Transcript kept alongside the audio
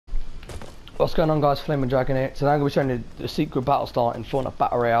What's going on, guys? Flaming Dragon here. So now I'm going to be showing you the secret battle start in Fortnite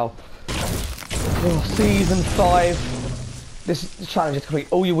Battle Royale. Season 5. This challenge is to complete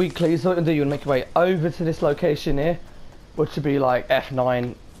all your weeklies. So what you're going to do, you're going to make your way over to this location here, which should be like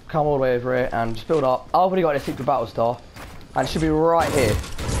F9. Come all the way over here and just build up. I've already got a secret battle star, and it should be right here.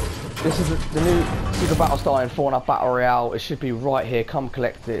 This is the new secret battle star in Fortnite Battle Royale. It should be right here. Come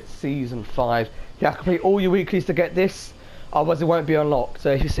collect it. Season 5. You have to complete all your weeklies to get this. Otherwise it won't be unlocked.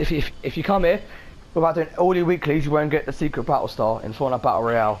 So if you come here without doing all your weeklies, you won't get the secret battle star in Fortnite Battle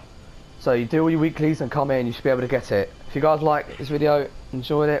Royale. So you do all your weeklies and come in, you should be able to get it. If you guys like this video,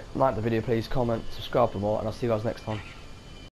 enjoyed it, like the video, please comment, subscribe for more, and I'll see you guys next time.